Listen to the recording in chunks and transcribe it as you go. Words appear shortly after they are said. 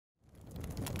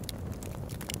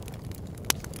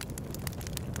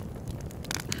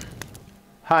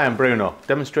Hi, I'm Bruno,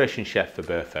 demonstration chef for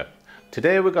Bertha.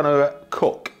 Today we're going to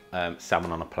cook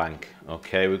salmon on a plank.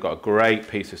 Okay, we've got a great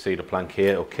piece of cedar plank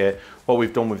here. Okay, what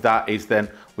we've done with that is then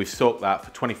we've soaked that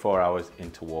for 24 hours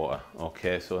into water.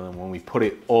 Okay, so then when we put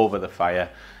it over the fire,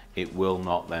 it will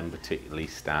not then particularly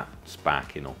start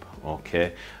sparking up.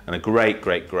 Okay, and a great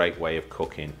way of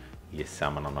cooking your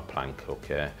salmon on a plank.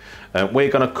 Okay, we're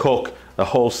going to cook the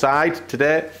whole side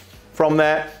today. From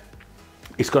there,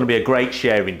 it's going to be a great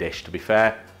sharing dish, to be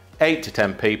fair. 8 to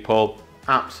 10 people,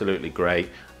 absolutely great.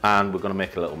 And we're going to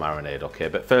make a little marinade, okay?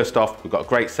 But first off, we've got a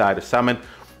great side of salmon.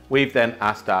 We've then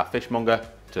asked our fishmonger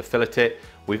to fillet it.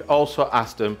 We've also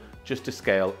asked them just to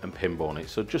scale and pin bone it.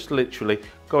 So just literally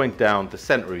going down the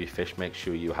center of your fish, make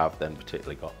sure you have then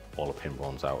particularly got all the pin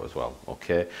bones out as well,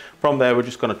 okay? From there, we're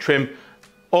just going to trim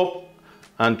up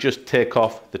and just take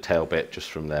off the tail bit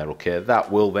just from there, okay?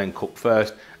 That will then cook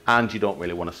first, and you don't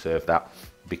really want to serve that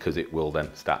because it will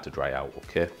then start to dry out,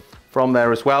 okay? From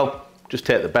there as well, just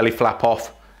take the belly flap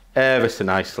off ever so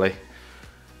nicely.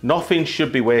 Nothing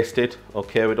should be wasted,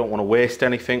 okay? We don't want to waste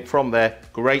anything. From there,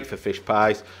 great for fish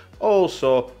pies.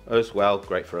 Also, as well,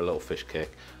 great for a little fish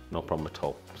cake, no problem at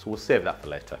all. So we'll save that for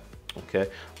later, okay?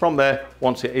 From there,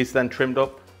 once it is then trimmed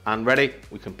up and ready,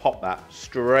 we can pop that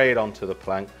straight onto the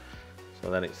plank. So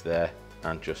then it's there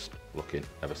and just looking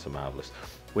ever so marvelous.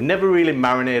 We never really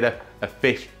marinate a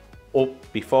fish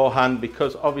up beforehand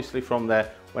because obviously from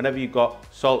there, whenever you've got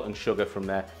salt and sugar from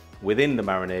there within the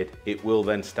marinade, it will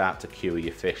then start to cure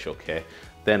your fish, okay?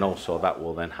 Then also that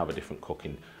will then have a different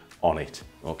cooking on it,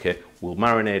 okay? We'll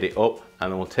marinate it up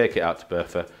and then we'll take it out to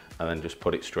Bertha and then just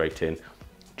put it straight in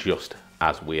just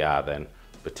as we are then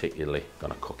particularly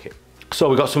gonna cook it. So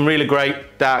we've got some really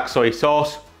great dark soy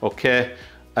sauce, okay?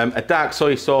 A dark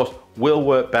soy sauce will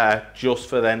work better just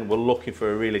for then we're looking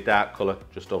for a really dark colour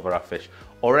just over our fish.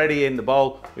 Already in the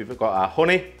bowl, we've got our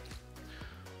honey.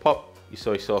 Pop your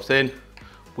soy sauce in.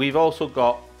 We've also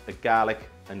got the garlic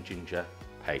and ginger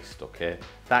paste, okay?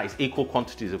 That is equal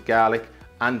quantities of garlic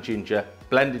and ginger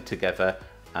blended together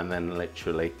and then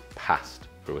literally passed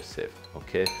through a sieve,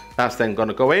 okay? That's then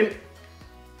gonna go in.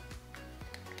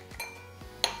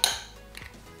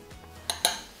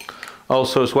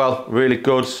 Also as well, really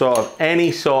good sort of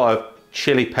any sort of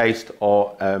chili paste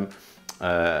or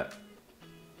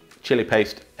chili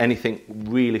paste, anything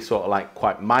really sort of like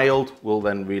quite mild will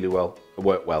then really work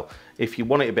well. If you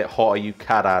want it a bit hotter, you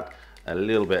can add a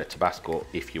little bit of Tabasco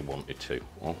if you wanted to,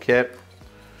 okay?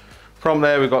 From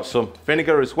there, we've got some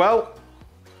vinegar as well,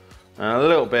 and a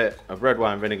little bit of red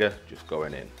wine vinegar just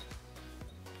going in.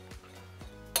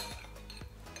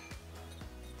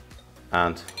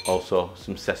 And also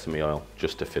some sesame oil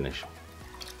just to finish.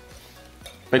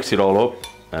 Mix it all up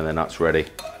and then that's ready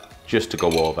just to go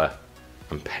over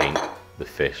and paint the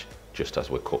fish just as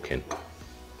we're cooking.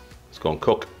 Let's go and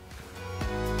cook.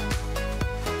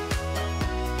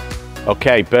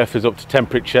 Okay, Bertha's up to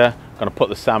temperature. Gonna put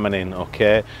the salmon in,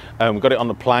 okay? We've got it on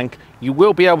the plank. You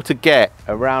will be able to get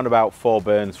around about 4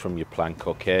 burns from your plank,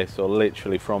 okay? So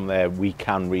literally from there, we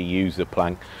can reuse the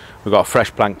plank. We've got a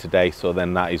fresh plank today, so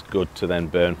then that is good to then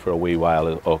burn for a wee while,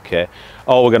 okay?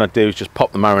 All we're gonna do is just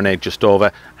pop the marinade just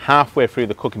over. Halfway through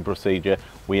the cooking procedure,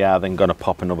 we are then gonna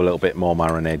pop another little bit more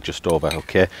marinade just over,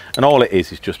 okay? And all it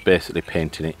is just basically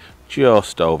painting it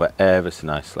just over ever so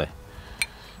nicely.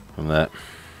 From there.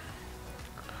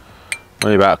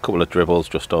 Only about a couple of dribbles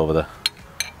just over the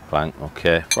plank,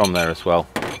 okay? From there as well,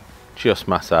 just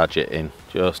massage it in,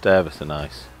 just ever so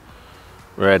nice.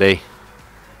 Ready.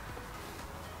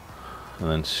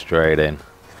 And then straight in,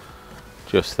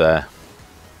 just there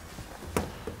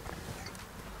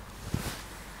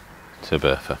to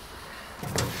Bertha.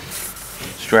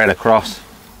 Straight across,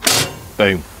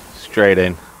 boom, straight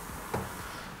in,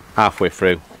 halfway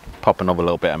through, pop another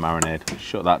little bit of marinade,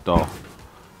 shut that door,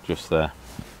 just there.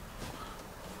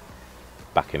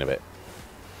 Back in a bit.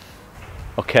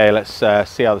 Okay, let's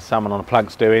see how the salmon on the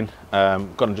plank's doing.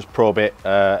 Gonna just probe it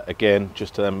again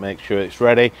just to then make sure it's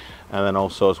ready, and then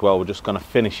also as well we're just gonna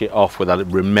finish it off with a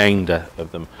remainder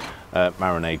of the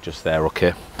marinade just there,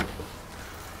 okay?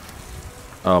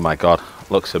 Oh my god,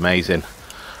 looks amazing.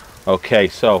 Okay,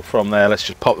 so from there let's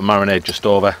just pop the marinade just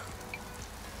over.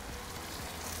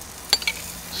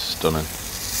 Stunning.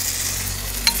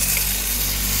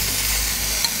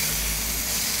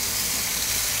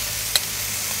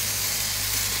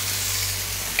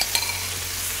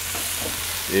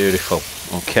 Beautiful.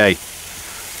 Okay,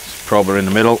 let's probe her in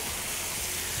the middle.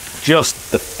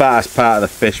 Just the fattest part of the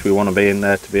fish we want to be in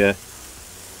there to be a.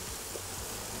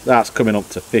 That's coming up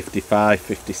to 55,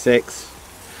 56,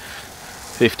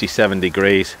 57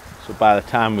 degrees. So by the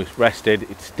time we've rested,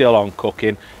 it's still on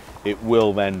cooking. It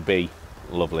will then be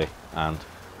lovely and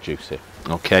juicy.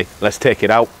 Okay, let's take it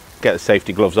out, get the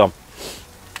safety gloves on.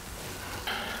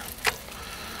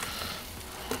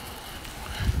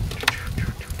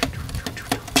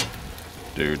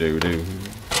 Do.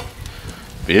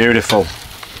 Beautiful.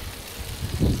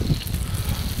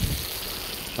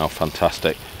 Oh,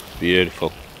 fantastic.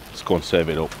 Beautiful. Let's go and serve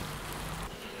it up.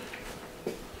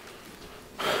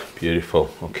 Beautiful.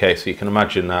 Okay, so you can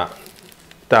imagine that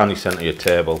down your centre of your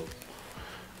table,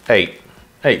 8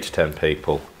 to 10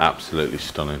 people, absolutely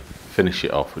stunning. Finish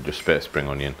it off with just a bit of spring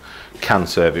onion. Can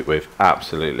serve it with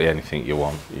absolutely anything you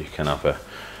want. You can have a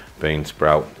bean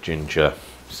sprout, ginger,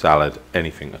 salad,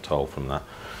 anything at all from that.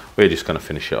 We're just going to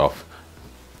finish it off.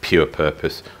 Pure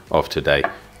purpose of today,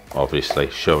 obviously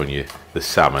showing you the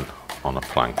salmon on a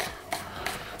plank.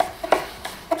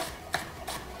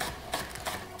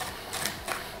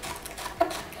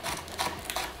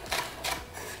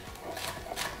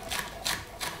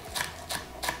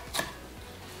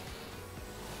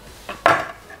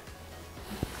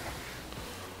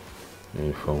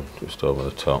 Beautiful, just over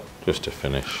the top, just to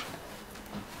finish.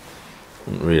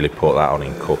 Wouldn't really put that on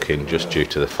in cooking, just due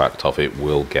to the fact of it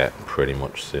will get pretty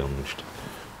much singed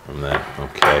from there.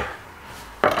 Okay,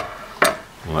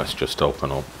 let's just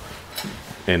open up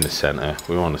in the centre.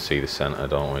 We want to see the centre,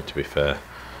 don't we, to be fair.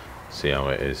 See how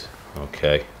it is.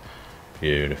 Okay,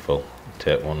 beautiful.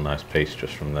 Take one nice piece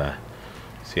just from there.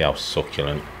 See how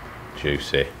succulent,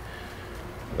 juicy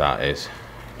that is,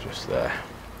 just there.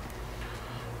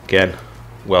 Again,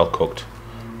 well cooked,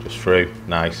 just through,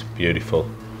 nice, beautiful,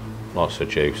 lots of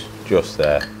juice, just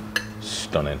there,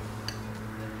 stunning,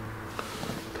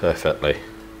 perfectly,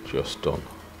 just done.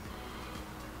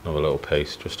 Another little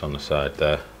piece just on the side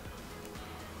there,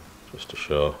 just to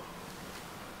show,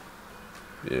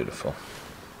 beautiful.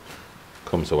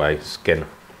 Comes away, skin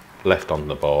left on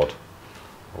the board,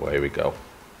 away we go,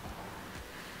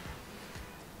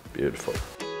 beautiful.